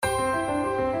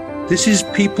This is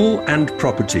People and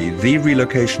Property, the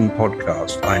relocation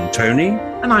podcast. I'm Tony.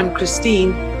 And I'm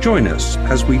Christine. Join us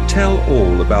as we tell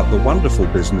all about the wonderful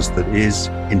business that is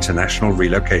international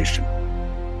relocation.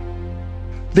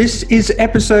 This is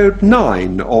episode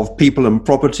 9 of People and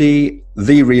Property,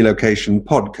 the relocation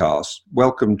podcast.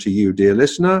 Welcome to you, dear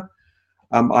listener.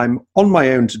 I'm on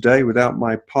my own today without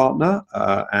my partner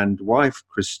and wife,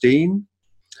 Christine.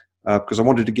 Because I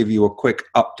wanted to give you a quick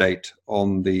update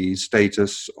on the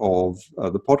status of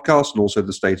the podcast and also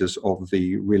the status of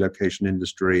the relocation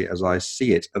industry as I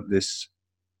see it at this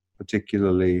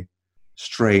particularly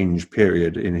strange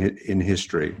period in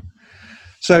history.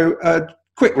 So,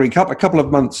 quick recap. A couple of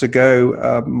months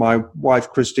ago, my wife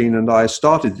Christine and I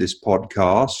started this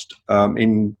podcast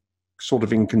in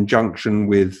conjunction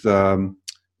with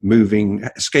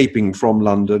escaping from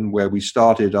London, where we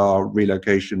started our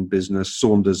relocation business,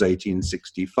 Saunders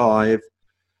 1865,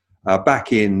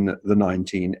 back in the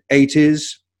 1980s.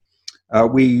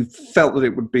 We felt that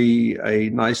it would be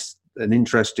an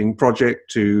interesting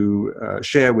project to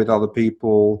share with other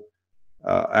people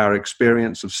our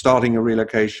experience of starting a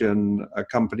relocation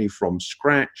company from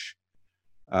scratch.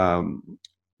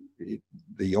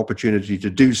 The opportunity to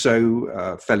do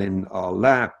so fell in our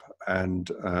lap, and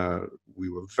we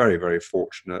were very, very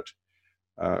fortunate.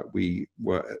 We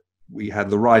had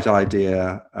the right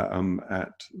idea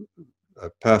at a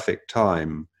perfect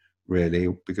time, really,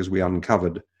 because we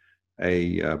uncovered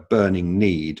a burning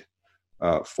need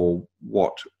for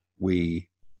what we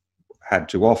had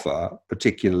to offer,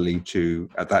 particularly to,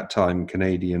 at that time,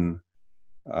 Canadian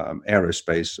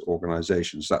aerospace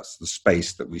organizations. That's the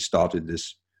space that we started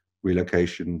this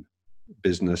relocation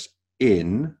business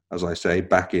in, as I say,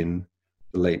 back in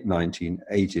the late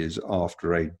 1980s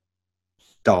after a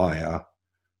dire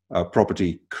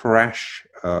property crash.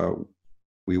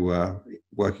 We were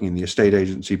working in the estate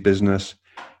agency business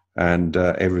and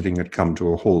everything had come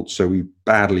to a halt. So we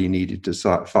badly needed to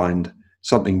find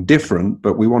something different,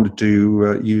 but we wanted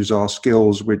to use our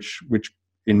skills, which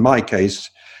in my case,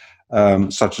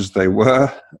 such as they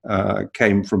were,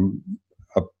 came from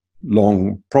a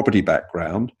long property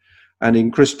background. And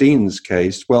in Christine's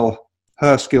case, well,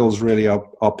 her skills really are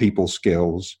people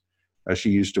skills. She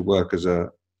used to work as a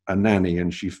nanny,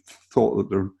 and she thought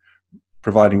that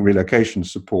providing relocation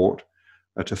support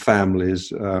to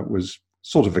families was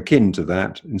sort of akin to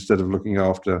that. Instead of looking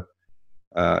after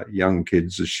young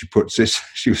kids, as she puts it,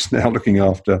 she was now looking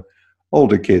after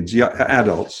older kids,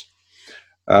 adults.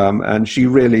 And she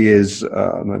really is,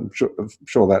 and I'm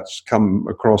sure that's come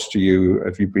across to you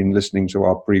if you've been listening to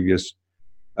our previous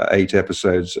 8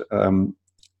 episodes.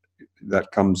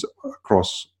 That comes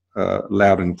across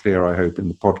loud and clear, I hope, in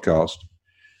the podcast.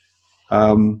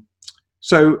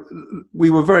 So we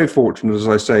were very fortunate, as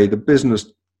I say. The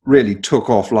business really took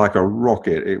off like a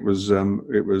rocket. It was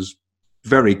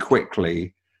very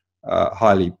quickly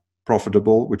highly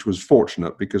profitable, which was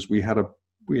fortunate because we had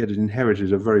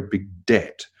inherited a very big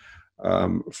debt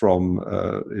from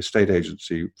the estate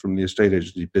agency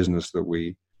business that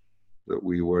we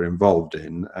were involved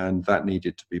in, and that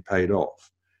needed to be paid off.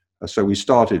 So we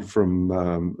started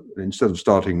from, instead of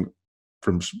starting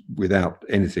from without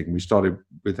anything, we started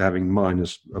with having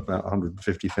minus about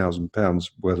 £150,000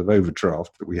 worth of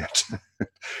overdraft that we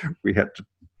had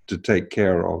to take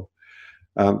care of.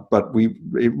 But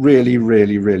it really,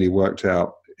 really, really worked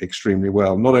out extremely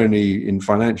well, not only in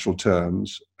financial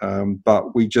terms,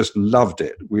 but we just loved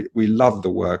it. We loved the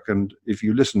work. And if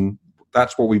you listen,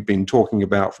 that's what we've been talking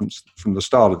about from the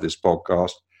start of this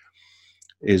podcast,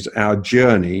 is our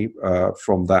journey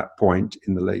from that point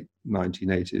in the late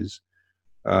 1980s.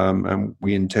 And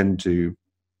we intend to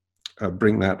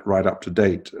bring that right up to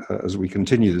date as we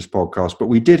continue this podcast. But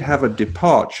we did have a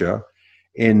departure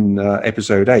in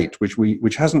episode 8,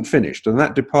 which hasn't finished. And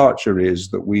that departure is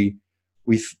that we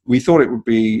thought it would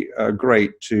be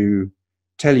great to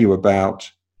tell you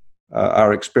about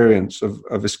our experience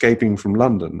of escaping from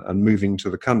London and moving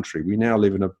to the country. We now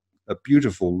live in a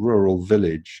beautiful rural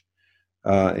village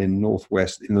in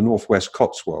the northwest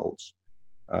Cotswolds,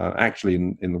 actually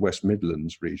in the West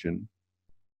Midlands region,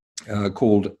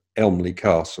 called Elmley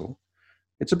Castle.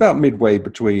 It's about midway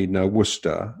between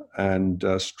Worcester and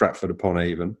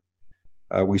Stratford-upon-Avon.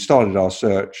 We started our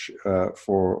search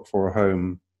for a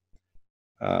home,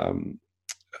 an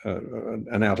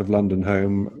out-of-London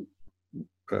home.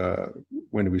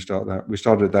 When did we start that? We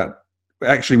started that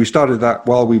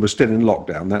while we were still in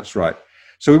lockdown, that's right.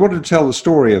 So we wanted to tell the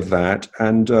story of that,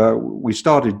 and we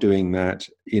started doing that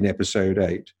in episode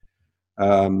 8.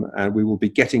 And we will be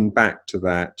getting back to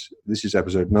that. This is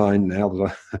episode 9 now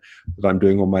that I'm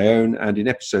doing on my own. And in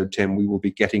episode 10, we will be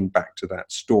getting back to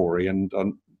that story. And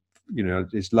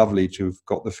it's lovely to have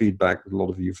got the feedback that a lot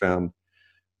of you found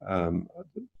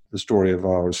the story of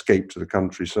our escape to the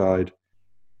countryside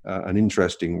an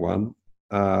interesting one.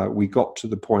 We got to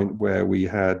the point where we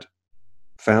had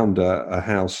found a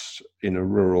house in a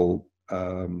rural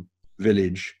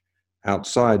village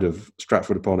outside of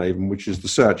Stratford-upon-Avon, which is the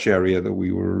search area that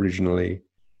we were originally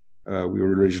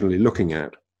looking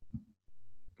at.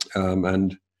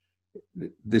 And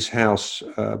this house,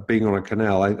 being on a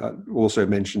canal, I also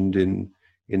mentioned in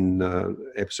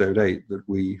episode 8 that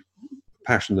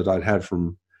passion that I'd had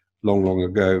from long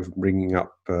ago, from bringing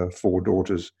up 4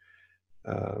 daughters,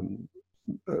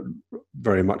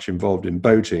 very much involved in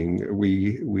boating. I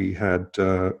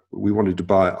wanted to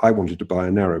buy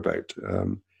a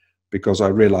narrowboat because I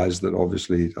realized that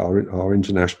obviously our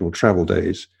international travel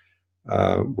days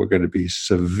were going to be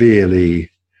severely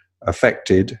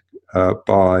affected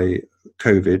by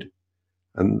COVID,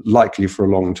 and likely for a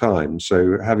long time.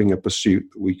 So having a pursuit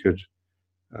that we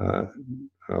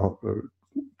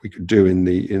could do in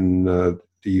the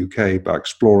UK by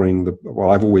exploring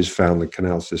I've always found the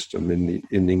canal system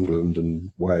in England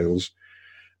and Wales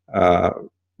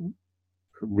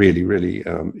really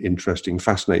interesting,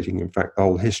 fascinating. In fact, the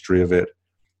whole history of it.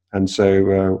 And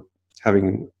so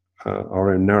having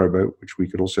our own narrowboat, which we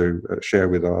could also share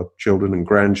with our children and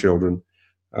grandchildren,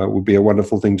 would be a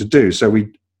wonderful thing to do. So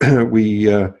we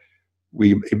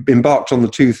embarked on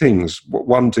the 2 things: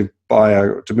 one, to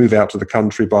move out to the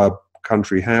country, buy a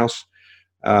country house,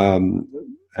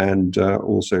 and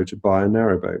also to buy a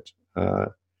narrowboat.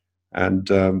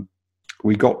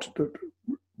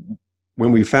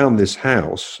 When we found this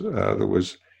house that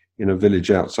was in a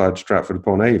village outside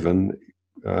Stratford-upon-Avon,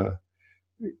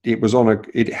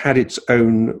 it had its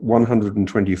own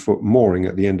 120-foot mooring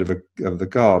at the end of the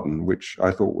garden, which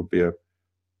I thought would be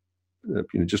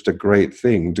just a great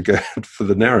thing to go for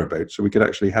the narrowboat, so we could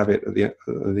actually have it at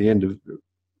the end of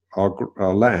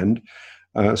our land,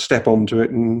 step onto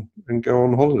it and go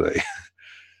on holiday.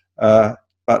 So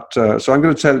I'm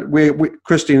going to tell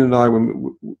Christine and I,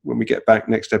 when we get back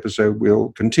next episode,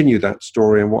 we'll continue that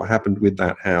story and what happened with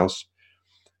that house.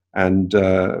 And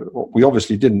we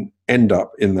obviously didn't end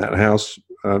up in that house,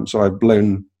 so I've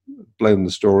blown the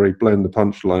story, blown the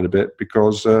punchline a bit,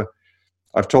 because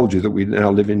I've told you that we now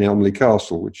live in Elmley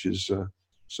Castle, which is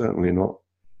certainly not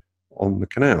on a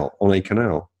canal.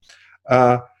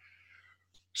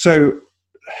 So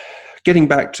getting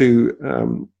back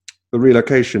to the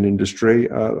relocation industry,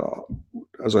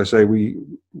 as I say, the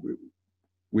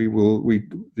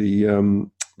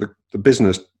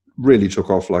business really took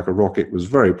off like a rocket. Was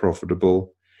very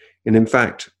profitable, and in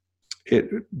fact,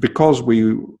 because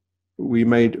we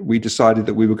decided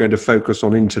that we were going to focus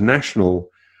on international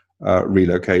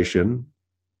relocation.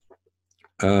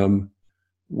 Running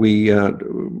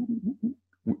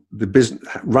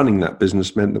that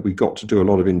business meant that we got to do a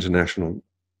lot of international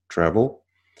travel,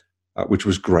 which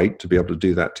was great to be able to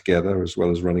do that together, as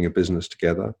well as running a business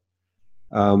together.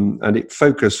 And it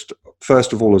focused,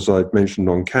 first of all, as I've mentioned,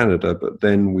 on Canada, but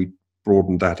then we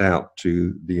broadened that out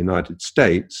to the United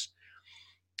States.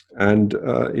 And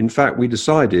in fact, we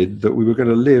decided that we were going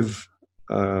to live,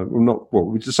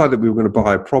 we decided that we were going to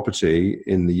buy a property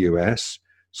in the US.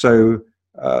 So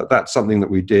that's something that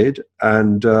we did.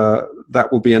 And that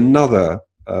will be another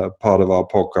part of our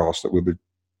podcast that we'll be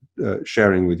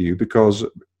sharing with you, because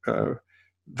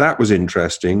that was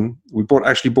interesting. We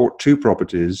actually bought 2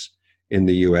 properties in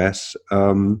the US,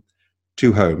 2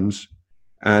 homes,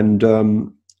 and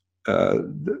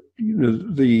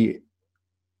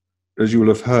as you will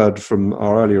have heard from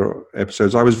our earlier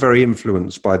episodes, I was very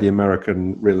influenced by the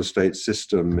American real estate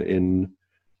system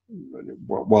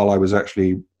while I was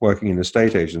actually working in a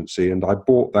estate agency, and I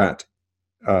brought that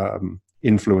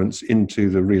influence into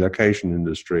the relocation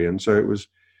industry. And so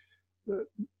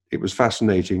it was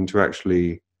fascinating to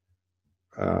actually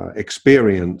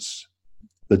experience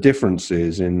the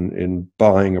differences in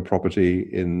buying a property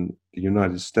in the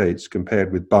United States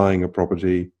compared with buying a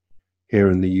property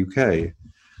here in the UK.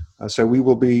 So we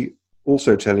will be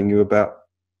also telling you about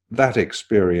that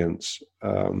experience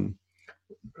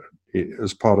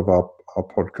as part of our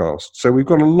podcast. So we've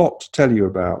got a lot to tell you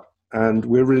about, and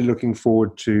we're really looking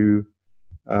forward to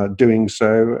doing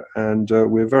so. And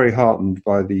we're very heartened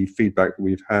by the feedback that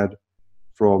we've had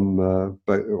from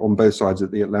on both sides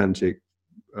of the Atlantic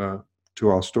to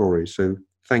our story. So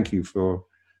thank you for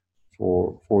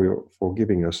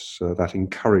giving us that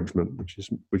encouragement, which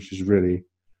is really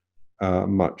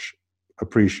much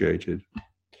appreciated.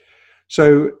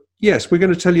 So yes, we're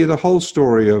going to tell you the whole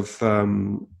story of our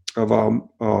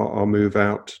move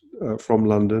out from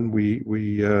London. We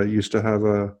used to have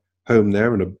home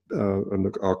there, and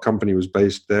our company was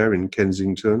based there in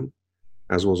Kensington,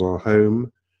 as was our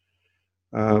home.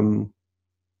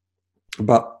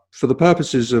 But for the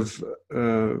purposes of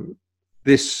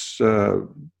this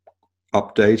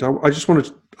update, I just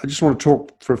want to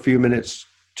talk for a few minutes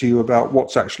to you about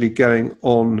what's actually going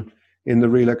on in the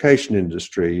relocation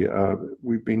industry.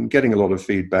 We've been getting a lot of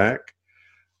feedback.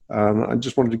 I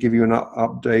just wanted to give you an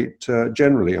update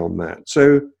generally on that.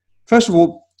 So, first of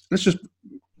all, let's just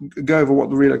go over what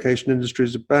the relocation industry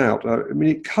is about. I mean,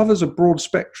 it covers a broad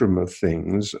spectrum of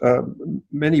things.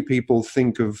 Many people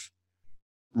think of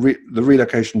the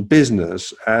relocation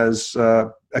business as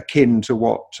akin to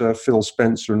what Phil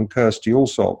Spencer and Kirsty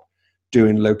Allsop do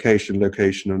in location,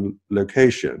 and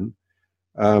location,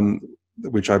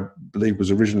 which I believe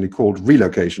was originally called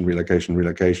relocation.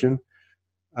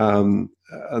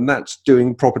 And that's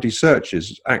doing property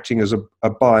searches, acting as a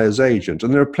buyer's agent.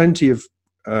 And there are plenty of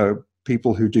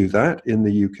people who do that in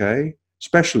the UK,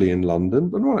 especially in London,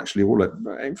 but not actually all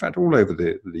over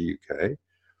the UK.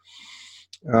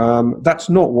 That's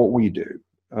not what we do.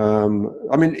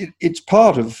 I mean, it's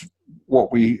part of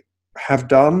what we have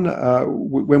done.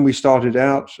 When we started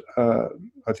out, I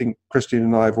think Christine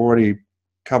and I have already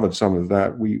covered some of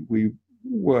that. We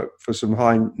worked for some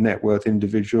high net worth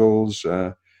individuals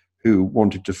who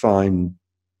wanted to find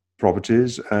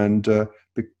properties, and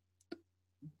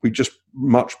we just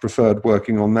much preferred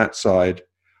working on that side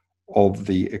of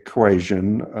the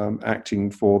equation, acting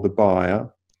for the buyer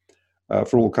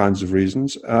for all kinds of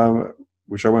reasons,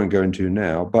 which I won't go into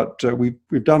now. But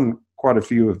we've done quite a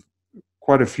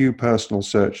few personal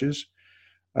searches,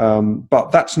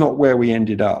 but that's not where we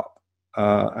ended up.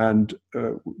 And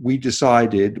we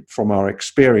decided, from our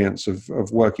experience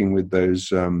of working with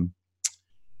those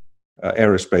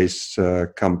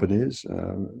aerospace companies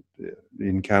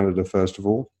in Canada, first of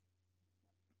all,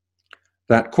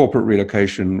 that corporate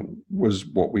relocation was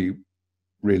what we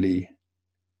really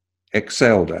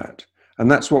excelled at,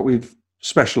 and that's what we've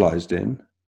specialized in.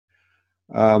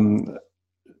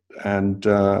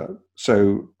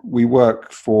 So we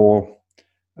work for,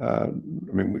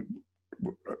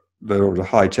 there are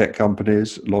high-tech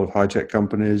companies, a lot of high-tech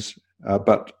companies,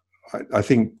 but I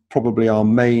think probably our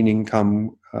main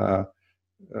income,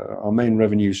 our main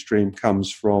revenue stream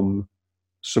comes from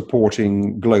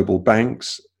supporting global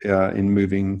banks in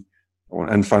moving,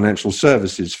 and financial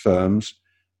services firms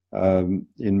in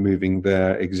moving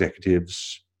their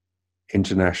executives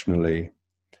internationally.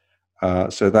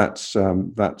 So that's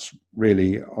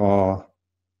really our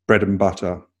bread and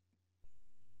butter.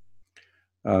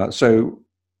 So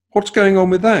what's going on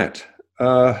with that?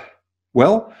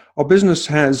 Well, our business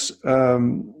has,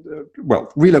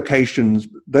 relocations,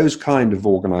 those kind of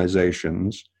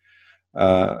organizations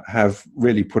have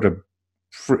really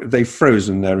they've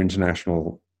frozen their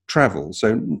international travel.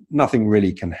 So nothing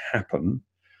really can happen.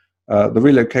 The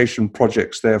relocation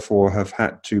projects, therefore, have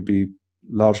had to be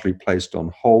largely placed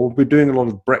on hold. We're doing a lot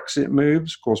of Brexit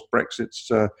moves. Of course, Brexit's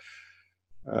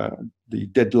the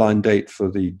deadline date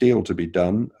for the deal to be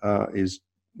done is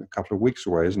a couple of weeks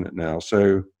away, isn't it now?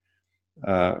 So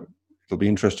it'll be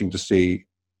interesting to see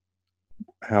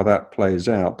how that plays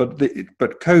out. But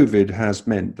COVID has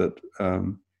meant that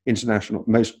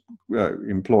most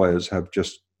employers have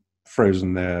just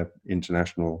frozen their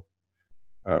international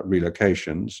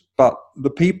relocations. But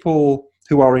the people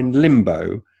who are in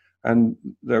limbo, and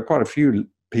there are quite a few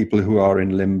people who are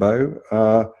in limbo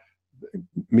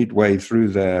midway through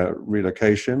their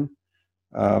relocation,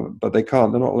 but they're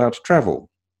not allowed to travel.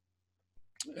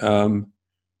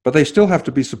 But they still have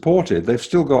to be supported. They've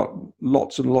still got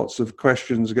lots and lots of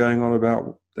questions going on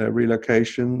about their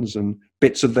relocations, and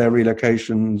bits of their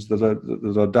relocations that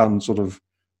are done sort of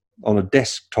on a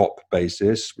desktop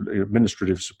basis,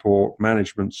 administrative support,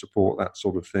 management support, that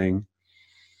sort of thing.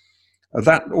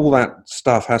 All that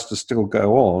stuff has to still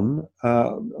go on,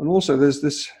 and also there's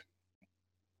this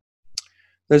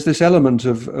element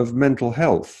of mental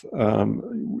health. A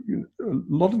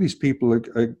lot of these people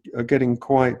are getting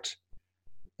quite,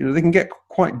 they can get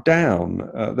quite down.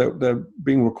 They're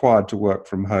being required to work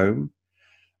from home,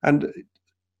 and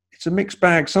it's a mixed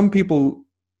bag. Some people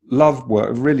love work,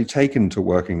 have really taken to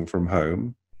working from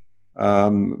home,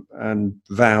 and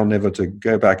vow never to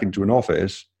go back into an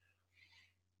office.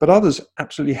 But others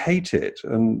absolutely hate it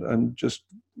and just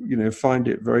find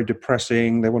it very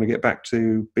depressing. They want to get back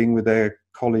to being with their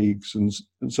colleagues and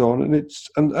so on.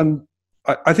 And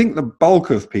I think the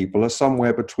bulk of people are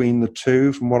somewhere between the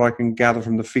two, from what I can gather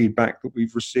from the feedback that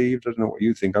we've received. I don't know what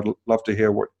you think. I'd love to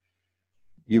hear what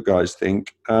you guys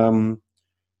think.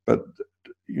 But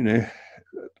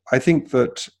I think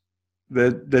that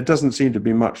there doesn't seem to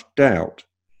be much doubt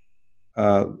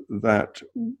that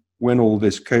when all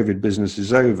this COVID business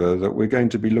is over, that we're going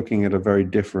to be looking at a very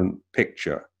different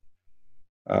picture.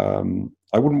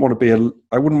 I wouldn't want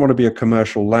to be a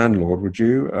commercial landlord, would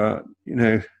you? You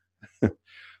know,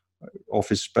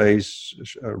 office space,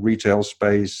 retail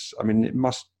space. I mean, it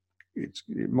must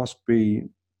be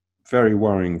very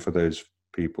worrying for those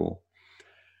people,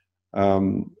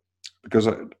 because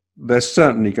there's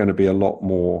certainly going to be a lot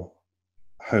more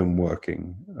home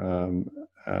working.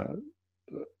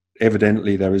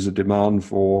 Evidently, there is a demand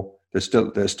for. There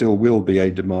still will be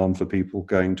a demand for people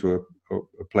going to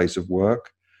a place of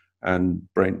work, and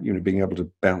being able to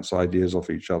bounce ideas off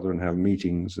each other and have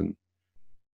meetings and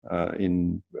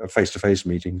in face-to-face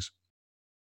meetings.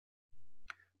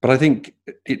 But I think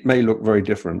it may look very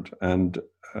different, and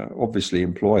obviously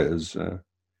employers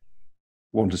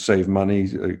want to save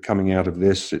money coming out of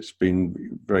this. It's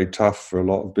been very tough for a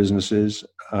lot of businesses,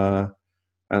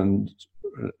 and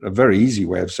a very easy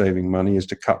way of saving money is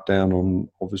to cut down on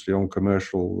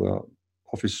commercial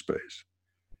office space.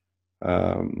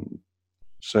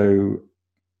 So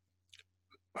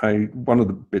one of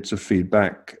the bits of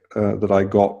feedback that I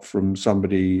got from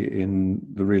somebody in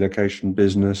the relocation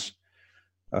business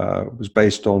was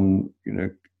based on,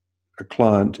 a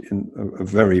client in a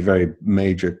very, very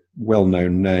major,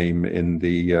 well-known name in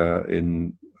the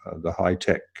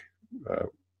high-tech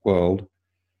world.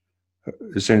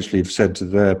 Essentially have said to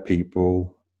their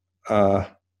people,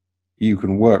 you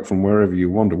can work from wherever you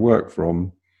want to work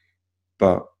from,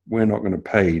 but we're not going to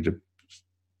pay to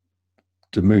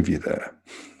move you there.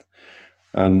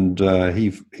 And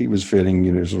he was feeling,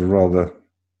 sort of rather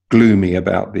gloomy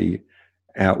about the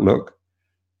outlook.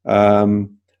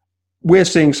 We're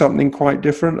seeing something quite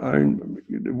different.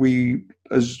 We,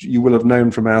 as you will have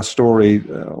known from our story,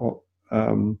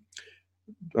 our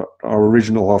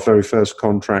very first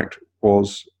contract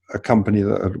was a company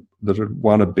that had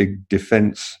won a big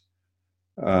defense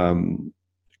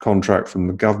contract from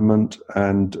the government,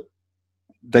 and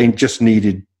they just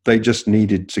needed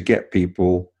to get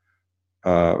people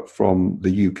from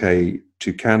the UK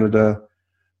to Canada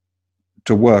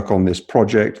to work on this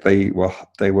project. They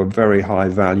were very high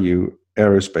value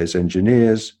aerospace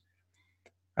engineers,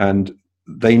 and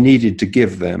they needed to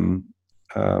give them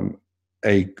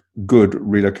a good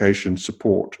relocation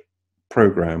support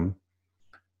program.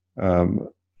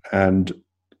 And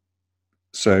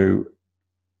so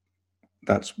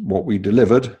that's what we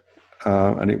delivered,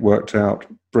 and it worked out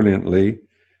brilliantly.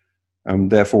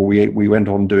 And therefore we went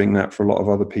on doing that for a lot of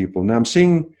other people. Now I'm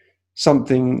seeing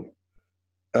something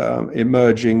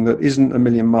emerging that isn't a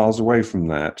million miles away from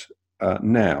that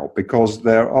now, because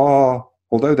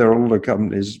although there are a lot of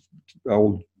companies,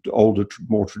 older,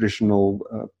 more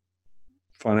traditional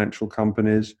financial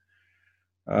companies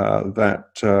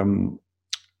that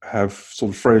have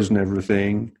sort of frozen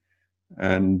everything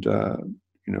and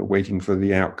waiting for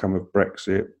the outcome of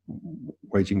Brexit,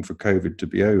 waiting for COVID to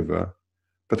be over.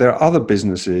 But there are other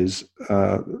businesses,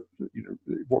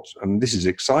 and this is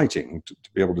exciting to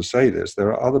be able to say this, there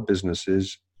are other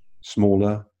businesses,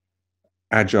 smaller,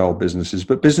 agile businesses,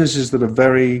 but businesses that are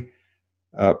very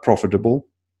profitable,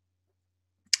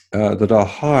 that are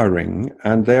hiring,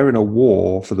 and they're in a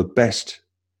war for the best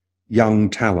young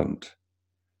talent,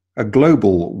 a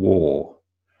global war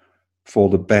for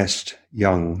the best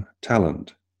young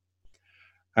talent.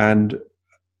 And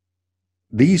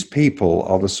these people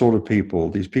are the sort of people,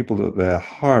 these people that they're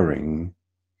hiring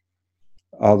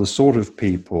are the sort of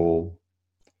people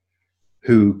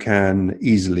who can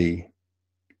easily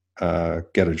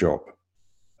get a job,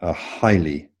 a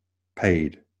highly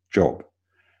paid job.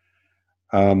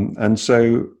 And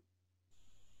so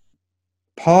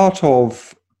part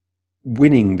of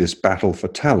winning this battle for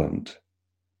talent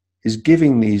is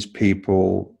giving these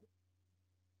people,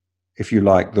 if you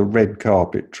like, the red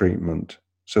carpet treatment,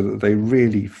 so that they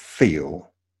really feel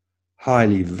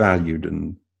highly valued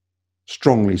and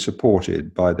strongly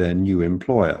supported by their new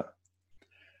employer.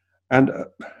 And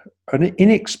an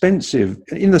inexpensive,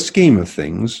 in the scheme of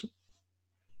things,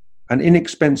 an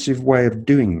inexpensive way of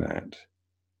doing that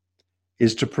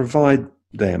is to provide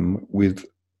them with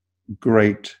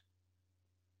great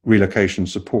relocation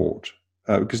support,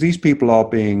 because these people are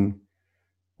being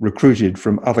recruited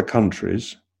from other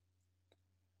countries,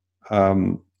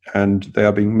 and they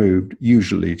are being moved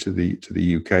usually to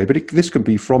the UK. But this can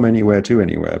be from anywhere to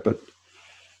anywhere. But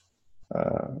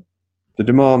the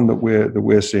demand that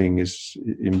we're seeing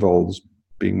involves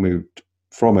being moved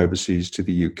from overseas to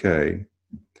the UK,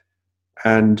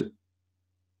 and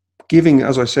giving,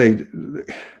 as I say,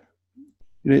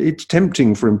 it's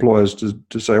tempting for employers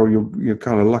to say, "Oh, you're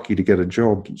kind of lucky to get a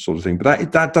job," sort of thing.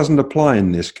 But that doesn't apply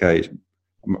in this case,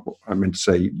 I meant to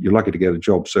say you're lucky to get a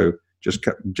job, so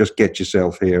just get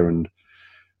yourself here and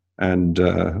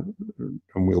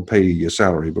we'll pay you your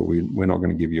salary, but we're not going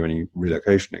to give you any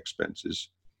relocation expenses.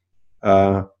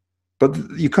 But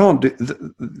you can't do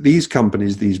these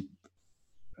companies, these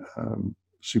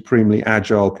supremely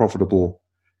agile, profitable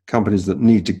companies that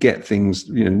need to get things,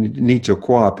 need to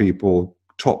acquire people,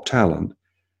 top talent.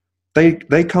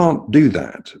 They can't do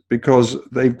that because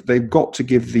they've got to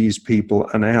give these people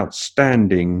an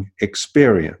outstanding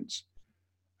experience,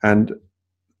 and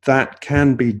that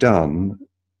can be done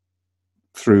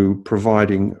through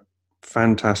providing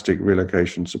fantastic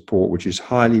relocation support, which is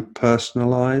highly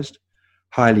personalized,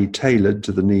 highly tailored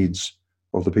to the needs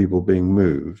of the people being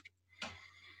moved.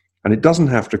 And it doesn't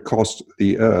have to cost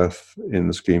the earth in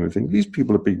the scheme of things. These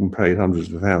people are being paid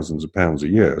hundreds of thousands of pounds a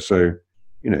year. So,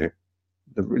 the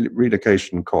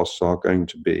relocation costs are going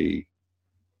to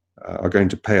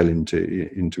pale into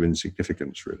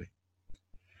insignificance, really.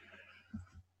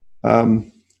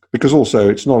 Because also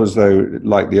it's not as though,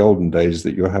 like the olden days,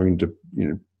 that you're having to,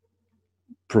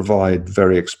 provide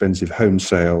very expensive home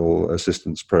sale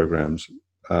assistance programs,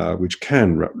 which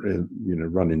can,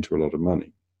 run into a lot of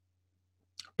money.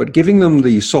 But giving them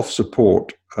the soft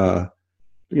support,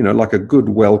 like a good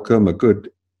welcome, a good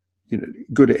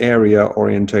area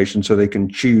orientation, so they can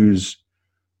choose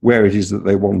where it is that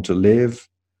they want to live,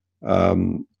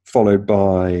 followed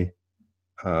by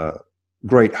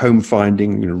great home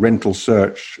finding, rental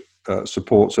search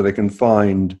support, so they can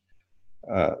find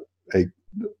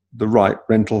the right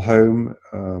rental home,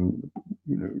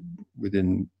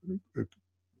 within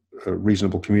a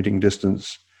reasonable commuting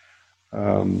distance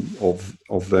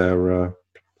of their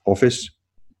office,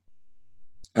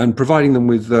 and providing them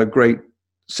with great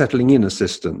settling in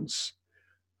assistance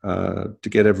to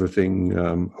get everything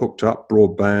hooked up,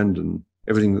 broadband, and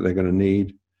everything that they're going to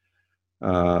need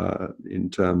in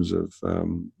terms of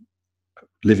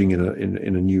living in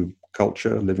a new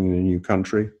culture, living in a new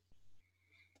country.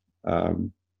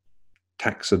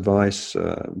 Tax advice,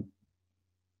 all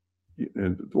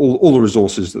the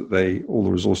resources that they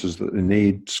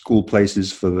need, school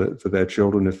places for their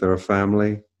children if they're a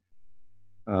family,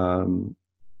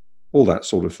 all that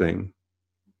sort of thing.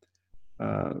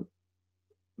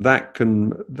 That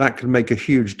can make a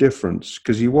huge difference,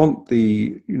 because you want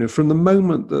from the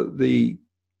moment that the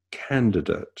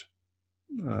candidate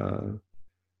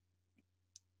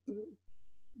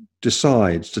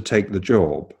decides to take the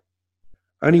job,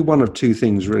 only one of two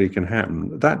things really can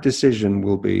happen. That decision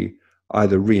will be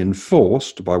either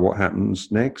reinforced by what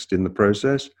happens next in the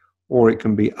process, or it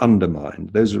can be undermined.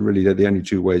 Those are really the only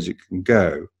two ways it can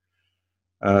go.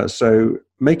 So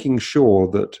making sure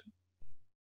that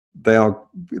they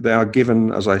are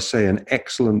given, as I say, an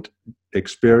excellent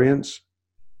experience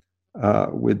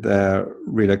with their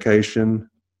relocation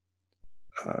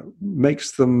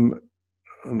makes them,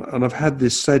 and I've had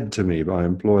this said to me by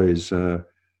employees,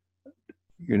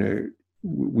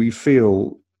 we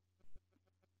feel,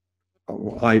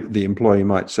 the employee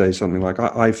might say something like,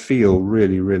 I feel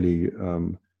really, really,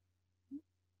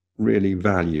 really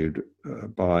valued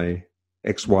by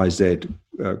XYZ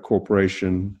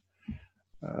corporation,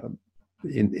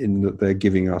 in that they're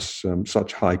giving us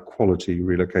such high quality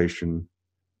relocation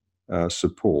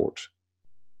support.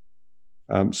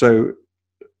 So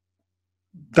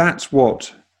that's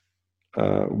what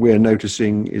we're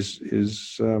noticing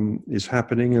is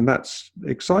happening, and that's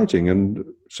exciting. And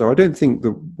so I don't think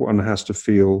that one has to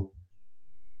feel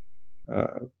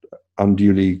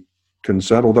unduly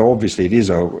concerned, although obviously it is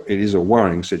a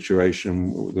worrying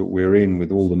situation that we're in,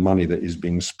 with all the money that is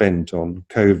being spent on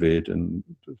COVID and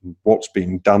what's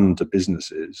being done to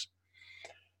businesses.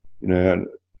 But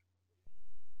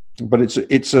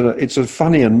it's a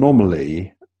funny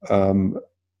anomaly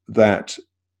that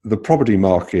the property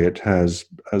market has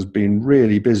been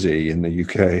really busy in the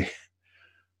UK,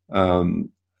 and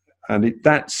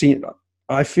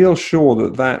I feel sure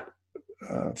that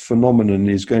phenomenon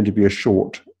is going to be a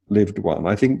short-lived one.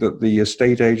 I think that the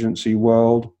estate agency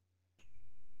world,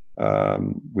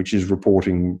 which is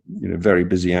reporting very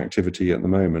busy activity at the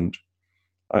moment,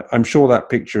 I'm sure that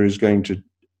picture is going to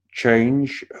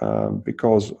change,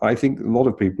 because I think a lot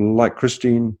of people, like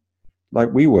Christine, like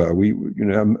we are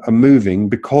moving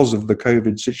because of the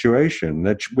COVID situation.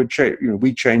 That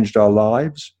we changed our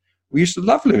lives. We used to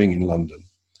love living in London,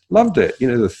 loved it.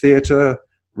 The theatre,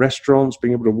 restaurants,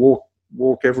 being able to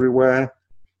walk everywhere,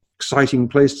 exciting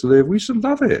place to live. We used to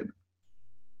love it.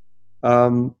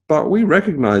 But we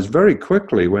recognized very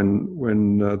quickly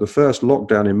when the first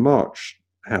lockdown in March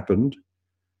happened,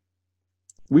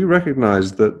 we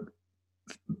recognized that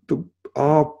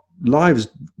our lives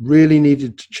really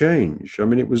needed to change. I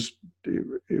mean, it was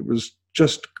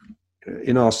just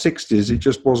in our 60s. It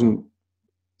just wasn't.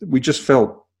 We just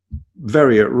felt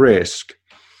very at risk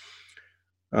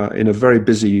in a very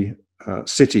busy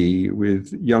city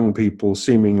with young people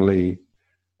seemingly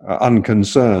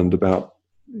unconcerned about.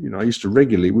 I used to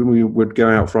regularly, when we would go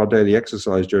out for our daily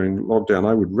exercise during lockdown,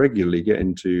 I would regularly get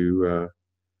into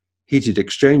heated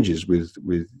exchanges with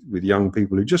young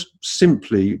people who just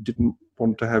simply didn't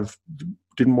want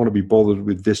to be bothered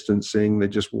with distancing. They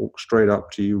just walk straight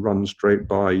up to you, run straight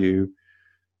by you,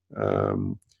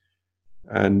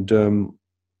 and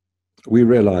we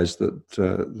realized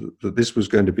that this was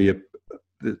going to be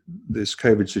this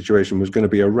COVID situation was going to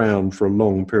be around for a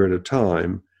long period of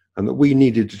time, and that we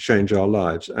needed to change our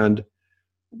lives. And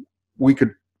we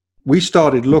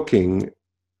started looking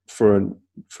for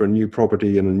a new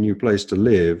property and a new place to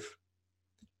live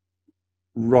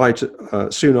right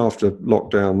soon after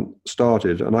lockdown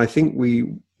started. And I think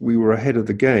we were ahead of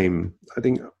the game. I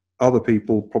think other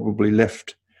people probably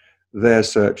left their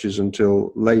searches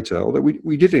until later, although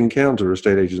we did encounter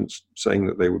estate agents saying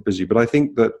that they were busy. But I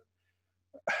think that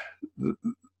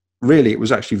really it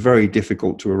was actually very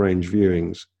difficult to arrange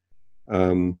viewings,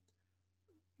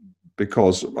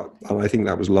 because, and I think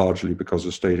that was largely because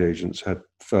estate agents had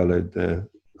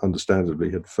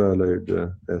understandably furloughed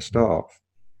their staff.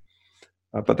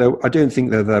 But I don't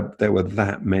think there were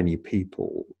that many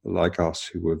people like us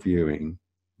who were viewing.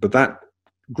 But that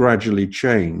gradually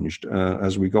changed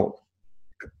as we got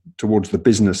towards the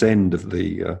business end of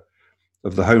the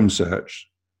home search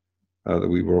that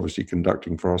we were obviously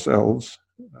conducting for ourselves.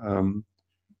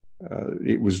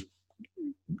 It was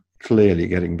clearly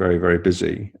getting very, very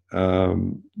busy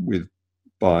with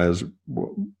buyers,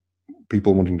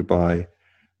 people wanting to buy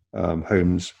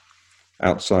homes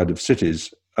outside of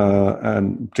cities,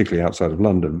 and particularly outside of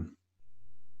London.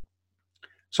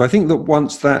 So I think that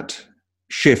once that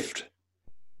shift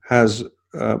has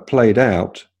played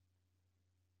out,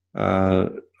 I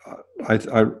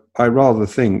rather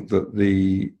think that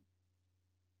the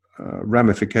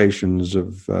ramifications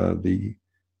of the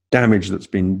damage that's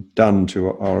been done to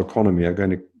our economy are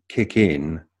going to kick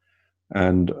in,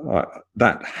 and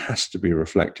that has to be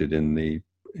reflected in the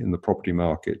property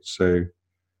market. So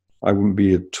I wouldn't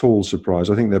be at all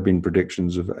surprised. I think there have been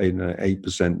predictions of an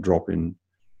 8% drop in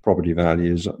property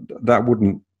values. That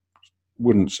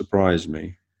wouldn't surprise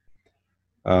me.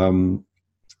 And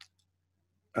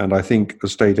I think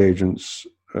estate agents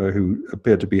who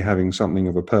appear to be having something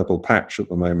of a purple patch at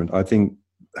the moment, I think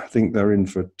they're in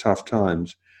for tough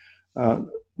times.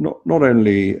 Not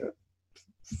only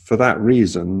for that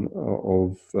reason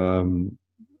of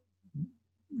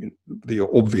the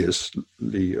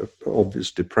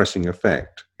obvious depressing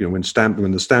effect. When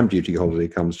the stamp duty holiday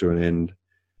comes to an end,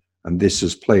 and this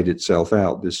has played itself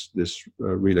out, this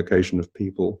relocation of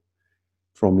people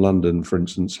from London, for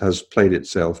instance, has played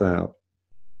itself out.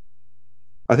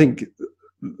 I think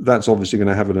that's obviously going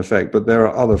to have an effect, but there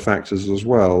are other factors as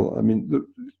well. I mean,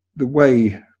 the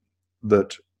way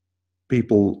that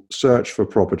people search for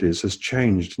properties has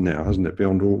changed now, hasn't it?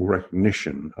 Beyond all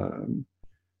recognition.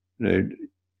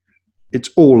 It's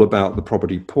all about the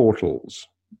property portals,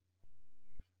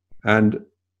 and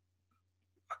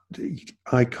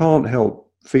I can't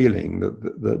help feeling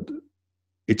that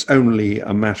it's only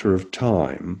a matter of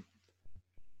time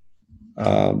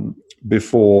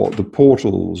before the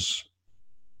portals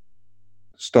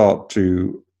start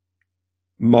to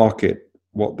market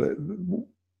what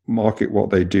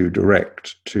they do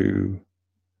direct to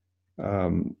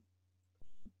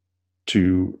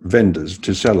vendors,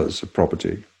 to sellers of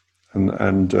property.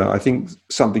 And I think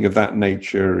something of that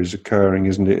nature is occurring,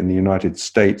 isn't it, in the United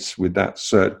States with that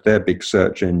their big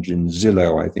search engine,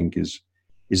 Zillow, I think is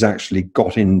actually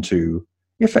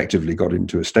effectively got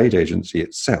into estate agency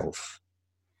itself.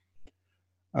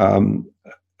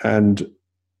 And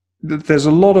there's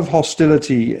a lot of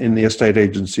hostility in the estate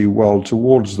agency world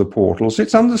towards the portals.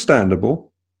 It's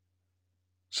understandable.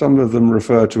 Some of them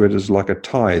refer to it as like a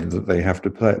tithe that they have to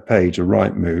pay to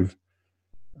Rightmove.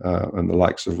 And the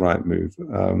likes of Rightmove.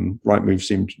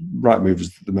 Rightmove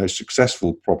is the most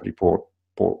successful property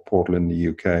portal in the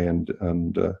UK,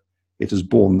 and it has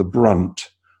borne the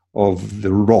brunt of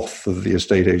the wrath of the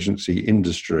estate agency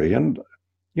industry. And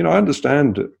I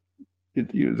understand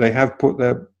they have put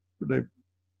their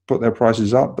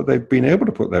prices up, but they've been able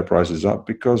to put their prices up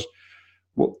because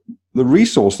the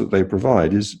resource that they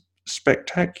provide is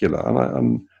spectacular,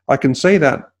 and I can say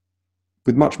that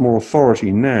with much more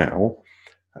authority now.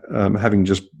 Having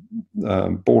just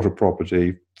bought a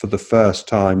property for the first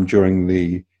time during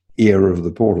the era of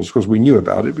the portals, because we knew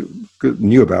about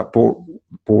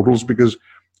portals because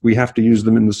we have to use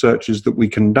them in the searches that we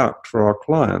conduct for our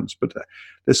clients. But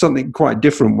there's something quite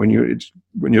different when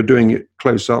you're doing it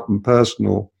close up and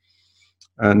personal,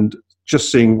 and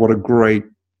just seeing what a great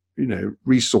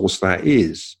resource that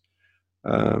is.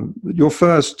 Your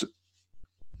first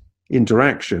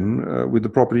interaction with the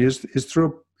property is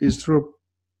through a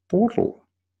portal,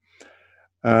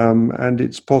 and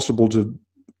it's possible to,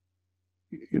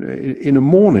 in a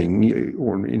morning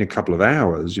or in a couple of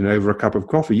hours, over a cup of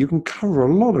coffee, you can cover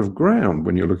a lot of ground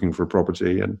when you're looking for a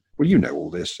property. And well, all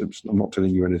this. I'm not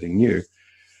telling you anything new,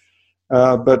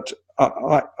 but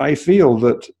I feel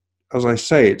that, as I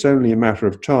say, it's only a matter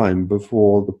of time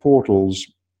before the portals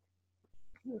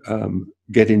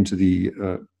get into the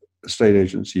estate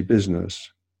agency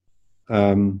business.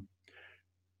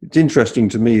 It's interesting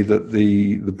to me that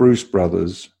the Bruce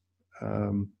brothers,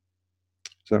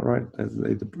 is that right?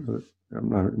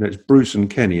 No, it's Bruce and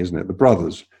Kenny, isn't it? The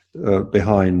brothers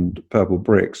behind Purple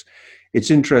Bricks.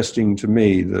 It's interesting to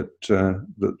me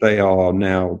that they are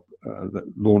now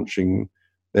launching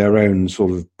their own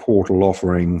sort of portal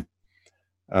offering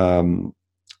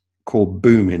called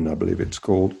Boomin, I believe it's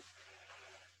called.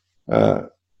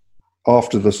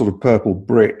 After the sort of Purple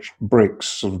Bricks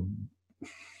sort of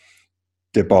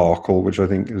debacle, which I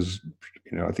think is,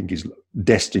 I think is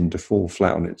destined to fall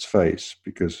flat on its face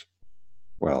because,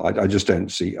 well, I just don't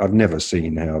see, I've never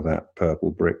seen how that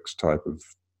Purple Bricks type of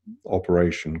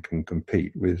operation can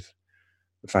compete with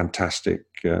the fantastic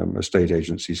estate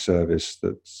agency service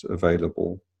that's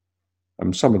available.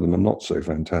 Some of them are not so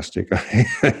fantastic, I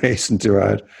hasten to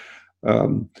add.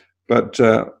 But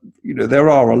there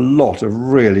are a lot of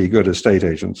really good estate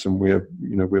agents, and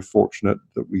we're fortunate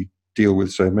that we deal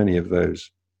with so many of those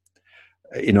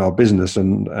in our business,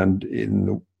 and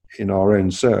in our own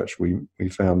search, we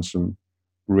found some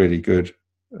really good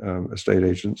estate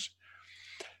agents,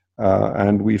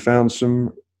 and we found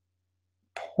some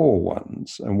poor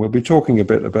ones, and we'll be talking a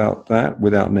bit about that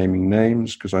without naming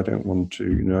names, because I don't want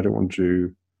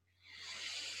to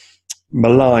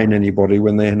malign anybody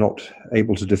when they're not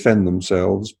able to defend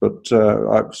themselves, but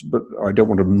I don't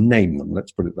want to name them,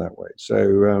 let's put it that way.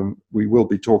 So we will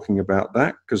be talking about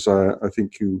that, because I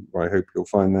hope you'll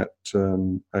find that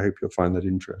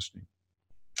interesting.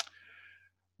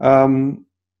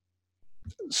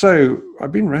 So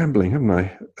I've been rambling, haven't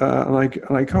I? And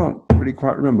I can't really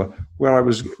quite remember where I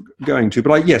was going to,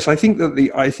 but I think that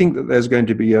there's going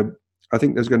to be a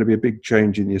big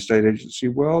change in the estate agency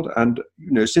world. And,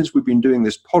 since we've been doing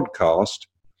this podcast,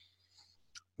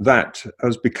 that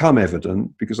has become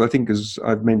evident, because I think, as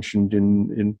I've mentioned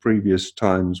in previous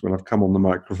times when I've come on the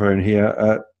microphone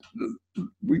here,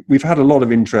 we've had a lot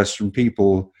of interest from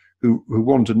people who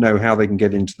want to know how they can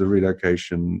get into the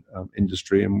relocation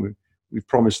industry. And we've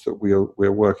promised that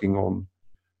we're working on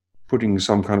putting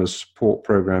some kind of support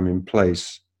program in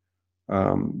place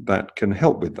that can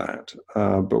help with that.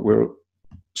 But we're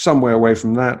some way away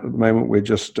from that at the moment. We're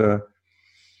just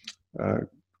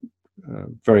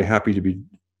very happy to be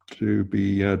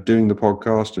doing the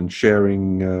podcast and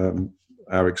sharing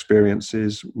our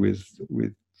experiences with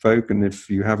folk. And if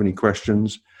you have any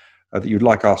questions that you'd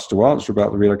like us to answer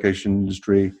about the relocation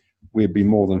industry, we'd be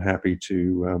more than happy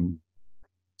to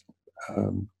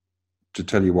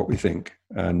tell you what we think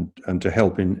and to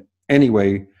help in any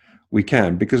way we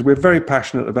can, because we're very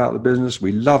passionate about the business.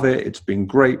 We love it. It's been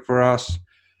great for us.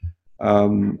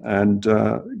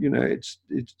 It's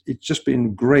just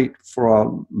been great for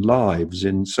our lives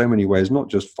in so many ways, not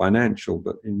just financial,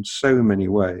 but in so many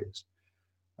ways.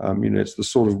 It's the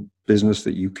sort of business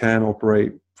that you can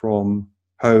operate from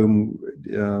home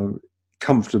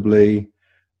comfortably.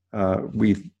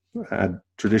 We've had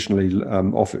traditionally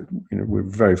we're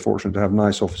very fortunate to have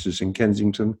nice offices in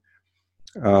Kensington,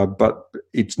 but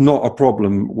it's not a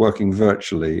problem working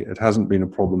virtually. It hasn't been a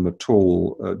problem at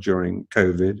all during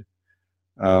COVID.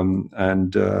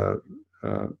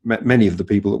 Many of the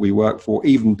people that we work for,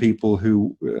 even people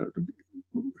who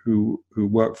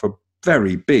work for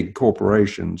very big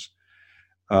corporations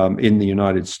in the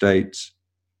United States,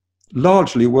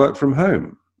 largely work from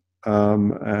home,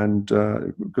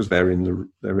 because they're in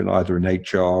either in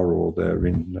HR or they're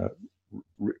in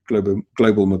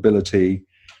global mobility,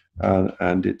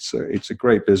 and it's a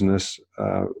great business.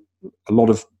 A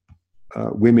lot of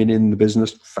women in the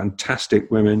business, fantastic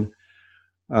women.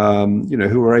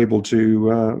 Who are able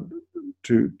to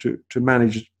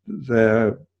manage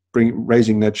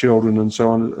raising their children and so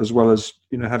on, as well as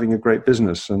having a great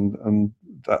business, and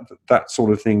that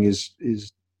sort of thing is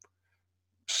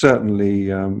certainly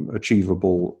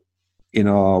achievable in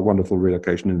our wonderful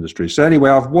relocation industry. So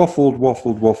anyway, I've waffled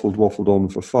on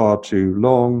for far too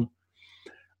long.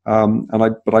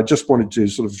 But I just wanted to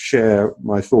sort of share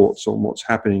my thoughts on what's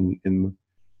happening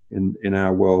in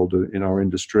our world, in our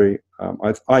industry.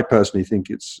 I personally think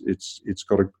it's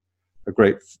got a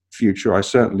great future. I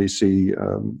certainly see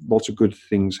lots of good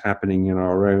things happening in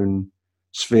our own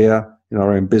sphere, in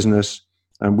our own business,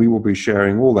 and we will be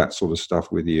sharing all that sort of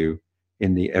stuff with you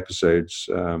in the episodes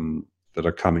that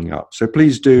are coming up. So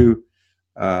please do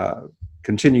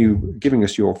continue giving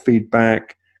us your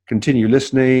feedback, continue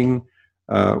listening,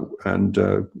 and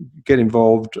get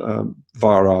involved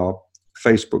via our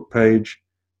Facebook page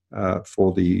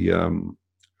for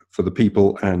the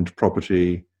People and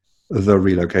Property, the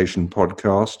Relocation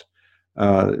Podcast.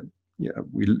 Yeah,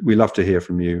 we love to hear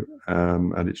from you,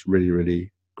 and it's really,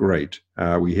 really great.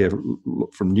 We hear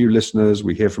from new listeners,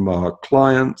 we hear from our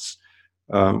clients,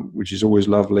 which is always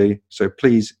lovely. So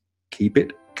please keep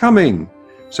it coming.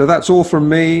 So that's all from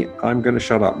me. I'm going to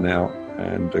shut up now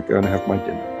and go and have my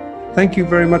dinner. Thank you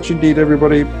very much indeed,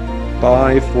 everybody.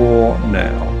 Bye for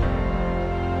now.